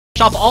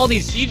chop all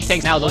these siege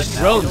tanks now. Those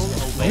drones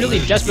really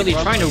desperately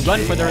trying to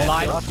run for their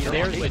lives.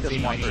 There's Wednesday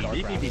Night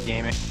vVv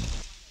Gaming.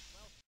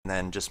 And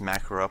then just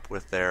macro up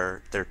with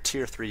their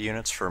tier 3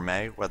 units for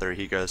May, whether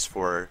he goes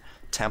for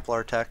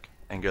Templar tech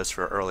and goes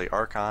for early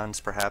Archons,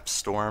 perhaps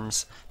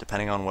Storms,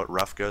 depending on what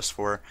RuFF goes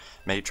for.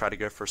 May try to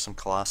go for some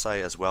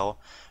Colossi as well.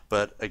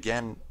 But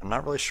again, I'm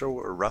not really sure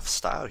what RuFF's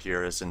style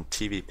here is in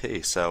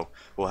TVP, so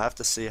we'll have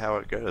to see how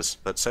it goes.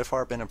 But so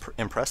far been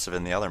impressive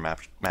in the other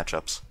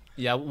matchups.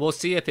 Yeah, we'll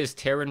see if his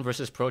Terran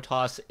versus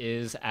Protoss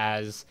is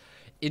as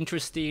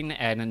interesting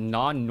and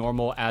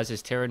non-normal as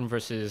his Terran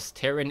versus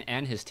Terran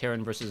and his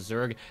Terran versus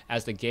Zerg.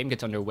 As the game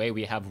gets underway,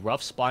 we have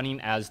RuFF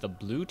spawning as the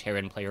blue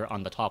Terran player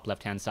on the top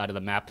left-hand side of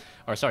the map,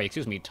 or sorry,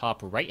 excuse me,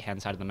 top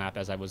right-hand side of the map,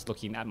 as I was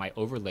looking at my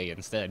overlay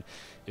instead.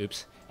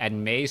 Oops.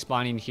 And May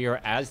spawning here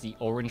as the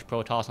orange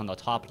Protoss on the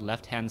top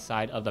left-hand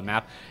side of the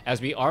map,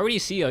 as we already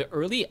see an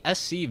early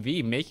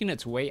SCV making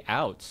its way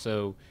out.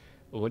 So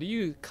what do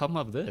you come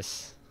of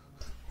this?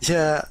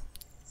 Yeah,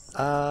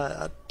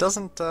 it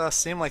doesn't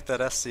seem like that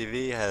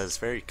SCV has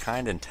very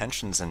kind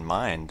intentions in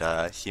mind.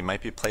 He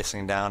might be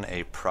placing down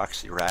a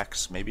proxy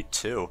Rax, maybe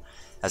 2,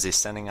 as he's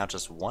sending out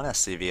just 1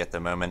 SCV at the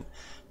moment.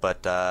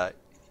 But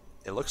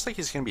it looks like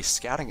he's going to be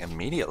scouting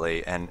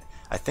immediately, and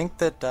I think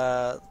that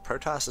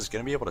Protoss is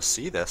going to be able to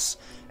see this,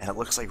 and it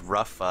looks like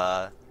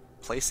RuFF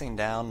placing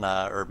down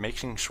or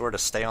making sure to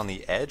stay on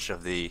the edge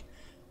of the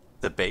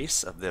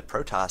base of the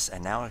Protoss,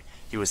 and now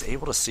he was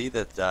able to see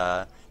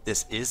that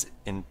this is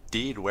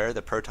indeed where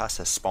the Protoss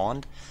has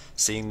spawned,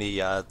 seeing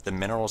the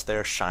minerals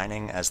there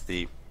shining as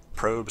the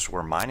probes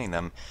were mining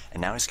them, and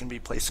now he's going to be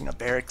placing a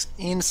barracks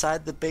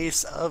inside the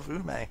base of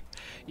InfuMay.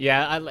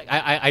 Yeah,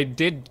 I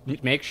did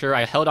make sure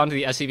I held onto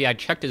the SCV. I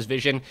checked his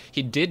vision.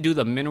 He did do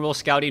the mineral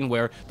scouting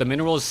where the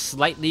minerals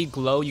slightly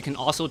glow. You can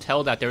also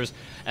tell that there's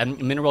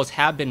minerals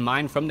have been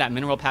mined from that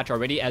mineral patch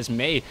already, as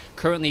May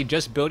currently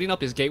just building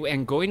up his gateway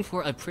and going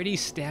for a pretty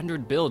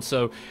standard build.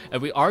 So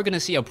we are going to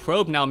see a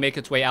probe now make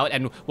its way out,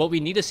 and what we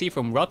need to see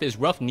from RuFF is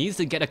RuFF needs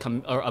to get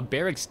a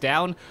barracks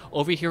down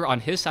over here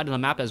on his side of the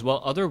map as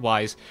well.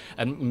 Otherwise,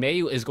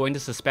 May is going to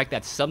suspect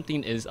that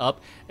something is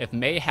up. If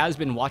May has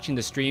been watching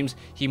the streams,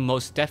 he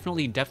most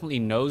definitely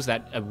knows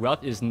that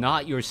RuFF is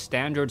not your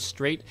standard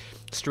straight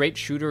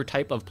shooter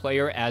type of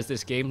player as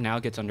this game now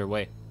gets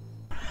underway.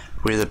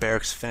 We have the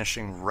barracks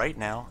finishing right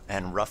now,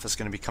 and RuFF is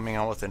going to be coming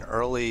out with an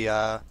early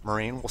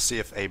Marine. We'll see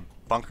if a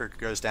bunker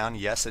goes down.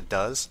 Yes, it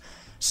does.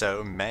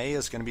 So May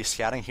is going to be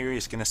scouting here.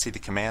 He's going to see the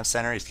command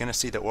center. He's going to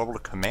see the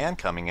orbital command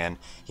coming in.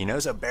 He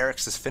knows that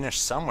barracks is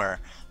finished somewhere,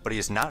 but he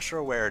is not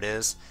sure where it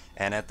is.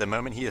 And at the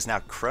moment, he is now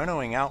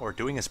chronoing out, or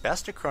doing his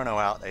best to chrono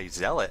out, a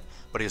Zealot,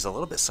 but he's a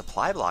little bit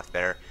supply blocked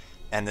there.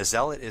 And the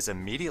Zealot is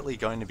immediately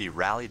going to be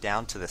rallied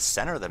down to the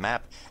center of the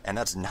map, and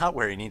that's not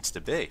where he needs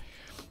to be.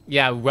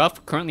 Yeah,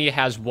 RuFF currently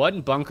has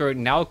 1 bunker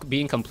now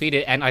being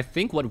completed, and I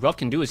think what RuFF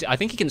can do is, I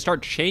think he can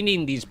start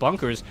chaining these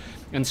bunkers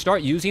and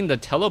start using the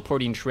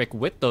teleporting trick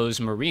with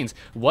those Marines.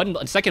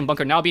 1 second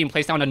bunker now being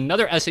placed down,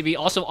 another SCV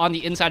also on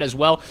the inside as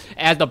well,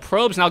 as the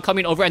probes now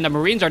coming over, and the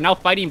Marines are now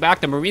fighting back.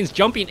 The Marines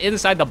jumping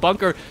inside the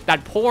bunker.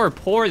 That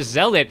poor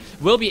Zealot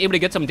will be able to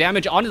get some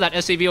damage onto that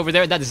SCV over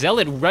there. That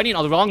Zealot running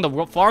along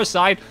the far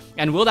side,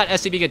 and will that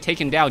SCV get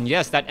taken down?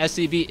 Yes, that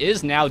SCV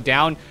is now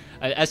down.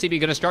 SCV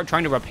going to start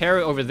trying to repair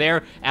it over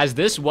there, as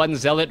this one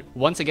Zealot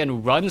once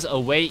again runs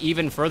away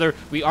even further.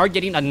 We are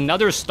getting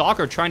another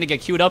Stalker trying to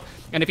get queued up,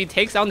 and if he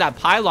takes down that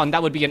pylon,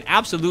 that would be an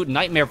absolute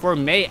nightmare for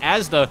May,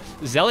 as the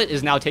Zealot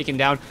is now taken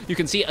down. You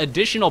can see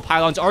additional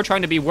pylons are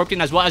trying to be worked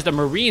in, as well as the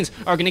Marines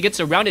are going to get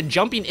surrounded,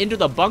 jumping into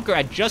the bunker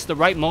at just the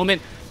right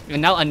moment.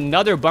 And now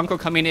another bunker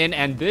coming in,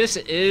 and this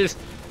is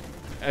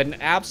an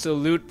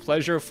absolute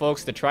pleasure,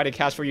 folks, to try to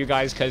cast for you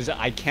guys, because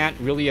I can't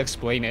really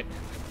explain it.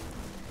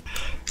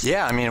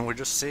 Yeah, I mean, we're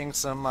just seeing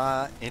some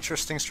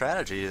interesting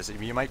strategies.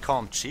 You might call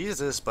them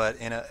cheeses, but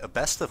in a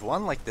best of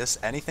 1 like this,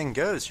 anything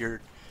goes.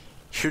 Your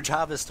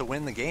job is to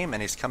win the game,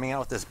 and he's coming out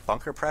with this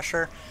bunker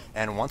pressure,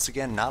 and once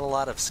again, not a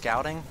lot of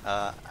scouting.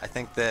 I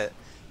think that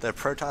the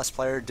Protoss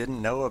player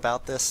didn't know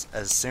about this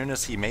as soon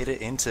as he made it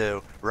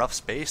into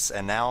RuFF's base,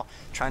 and now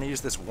trying to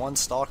use this 1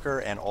 Stalker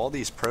and all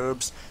these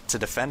probes to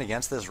defend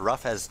against this.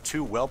 RuFF has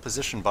 2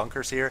 well-positioned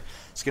bunkers here.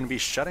 It's going to be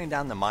shutting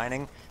down the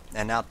mining,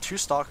 and now 2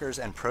 Stalkers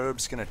and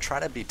probes going to try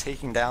to be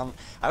taking down.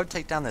 I would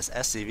take down this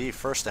SCV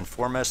first and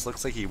foremost.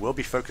 Looks like he will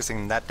be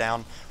focusing that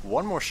down.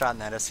 1 more shot in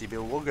that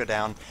SCV will go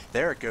down.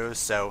 There it goes.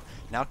 So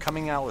now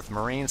coming out with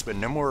Marines, but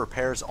no more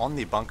repairs on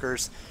the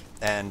bunkers,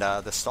 and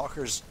the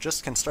Stalkers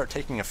just can start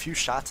taking a few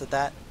shots at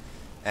that.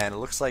 And it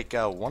looks like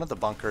 1 of the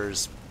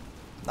bunkers,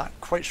 not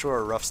quite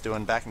sure what RuFF's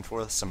doing, back and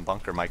forth some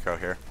bunker micro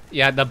here.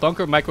 Yeah, the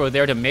bunker micro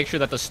there to make sure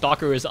that the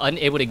Stalker is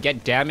unable to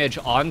get damage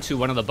onto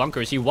one of the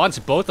bunkers. He wants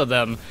both of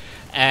them,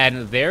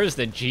 and there's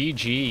the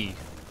GG.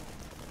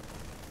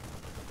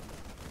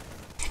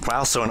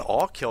 Wow, so an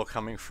all kill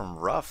coming from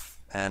RuFF,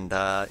 and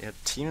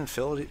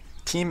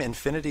Team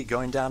Infinity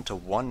going down to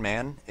 1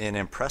 man in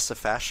impressive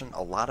fashion.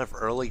 A lot of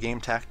early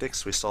game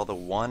tactics. We saw the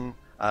 1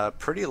 a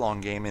pretty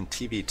long game in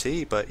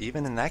TVT, but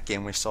even in that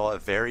game we saw a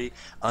very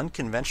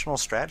unconventional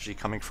strategy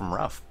coming from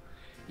RuFF.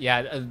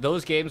 Yeah,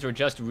 those games were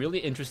just really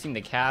interesting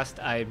to cast.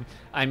 I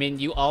mean,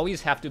 you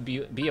always have to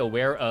be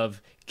aware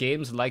of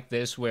games like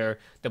this where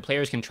the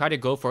players can try to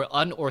go for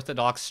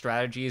unorthodox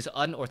strategies,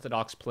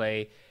 unorthodox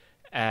play,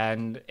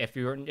 and if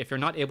you're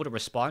not able to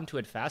respond to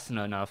it fast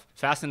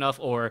enough,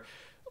 or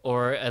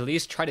at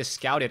least try to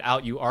scout it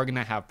out, you are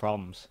gonna have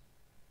problems.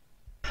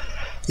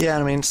 Yeah,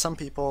 I mean, some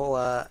people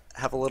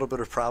have a little bit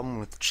of problem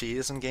with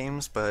cheese in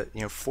games, but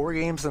 4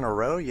 games in a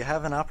row, you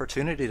have an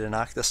opportunity to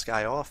knock this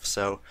guy off.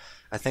 So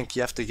I think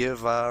you have to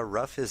give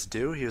RuFF his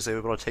due. He was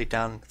able to take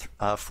down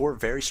 4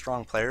 very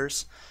strong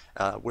players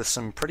with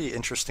some pretty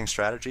interesting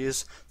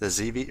strategies. The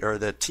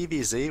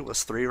TVZ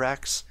was 3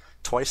 racks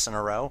twice in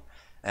a row,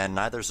 and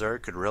neither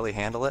Zerg could really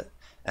handle it.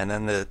 And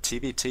then the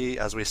TVT,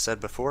 as we said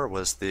before,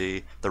 was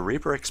the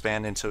Reaper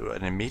expand into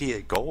an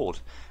immediate gold,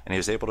 and he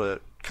was able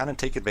to kind of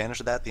take advantage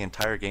of that the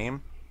entire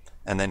game.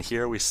 And then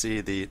here we see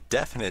the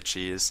definite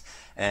cheese,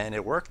 and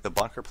it worked. The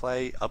bunker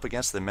play up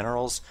against the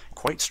minerals,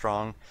 quite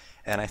strong.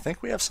 And I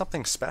think we have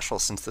something special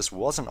since this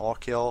wasn't all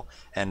kill,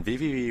 and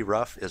vVv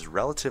RuFF is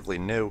relatively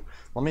new.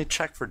 Let me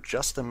check for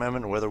just a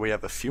moment whether we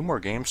have a few more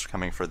games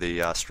coming for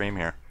the stream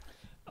here.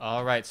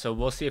 All right, so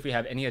we'll see if we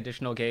have any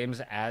additional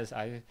games as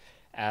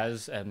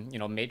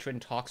Matron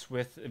talks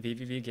with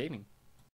vVv Gaming.